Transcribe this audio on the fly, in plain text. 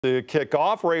To kick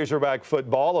off Razorback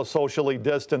football, a socially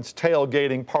distanced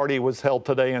tailgating party was held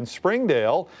today in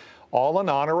Springdale, all in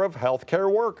honor of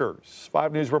healthcare workers.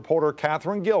 5 News reporter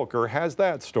Catherine Gilker has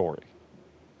that story.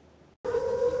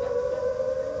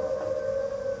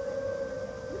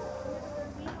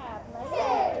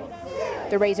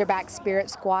 The Razorback Spirit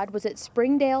Squad was at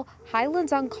Springdale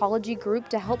Highlands Oncology Group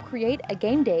to help create a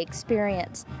game day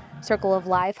experience. Circle of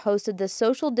Life hosted the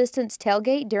social distance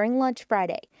tailgate during lunch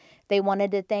Friday. They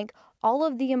wanted to thank all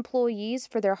of the employees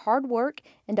for their hard work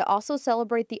and to also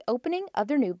celebrate the opening of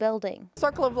their new building.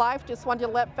 Circle of Life just wanted to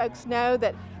let folks know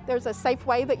that there's a safe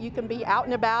way that you can be out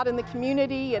and about in the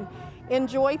community and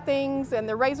enjoy things, and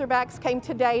the Razorbacks came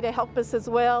today to help us as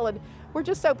well, and we're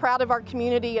just so proud of our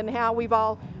community and how we've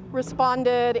all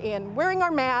responded and wearing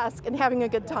our mask and having a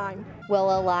good time.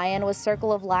 Willa Lyon with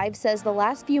Circle of Life says the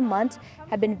last few months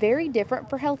have been very different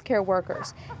for healthcare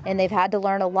workers, and they've had to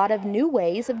learn a lot of new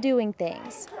ways of doing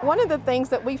things. One of the things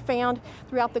that we found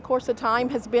throughout the course of time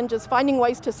has been just finding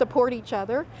ways to support each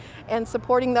other and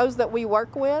supporting those that we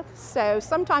work with. So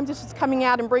sometimes it's just coming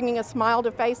out and bringing a smile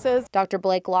to faces. Dr.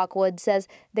 Blake Lockwood says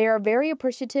they are very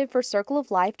appreciative for Circle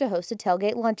of Life to host a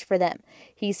tailgate lunch for them.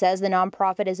 He says the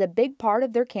nonprofit is a big part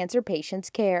of their cancer patients'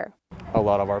 care. A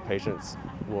lot of our patients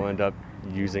will end up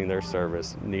using their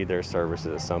service, need their services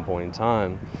at some point in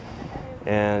time,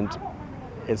 and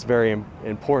it's very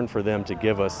important for them to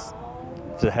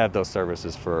have those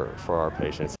services for our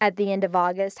patients. At the end of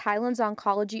August, Highlands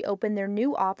Oncology opened their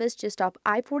new office just off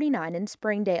I-49 in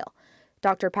Springdale.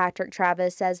 Dr. Patrick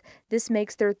Travis says this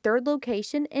makes their 3rd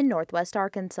location in Northwest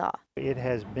Arkansas. It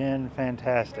has been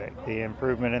fantastic. The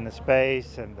improvement in the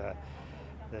space and the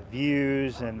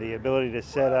views and the ability to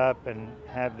set up and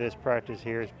have this practice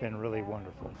here has been really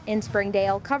wonderful. In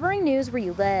Springdale, covering news where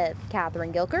you live,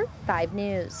 Catherine Gilker, 5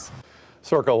 News.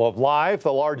 Circle of Life,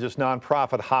 the largest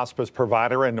nonprofit hospice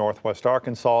provider in Northwest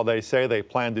Arkansas, they say they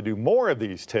plan to do more of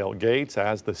these tailgates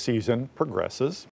as the season progresses.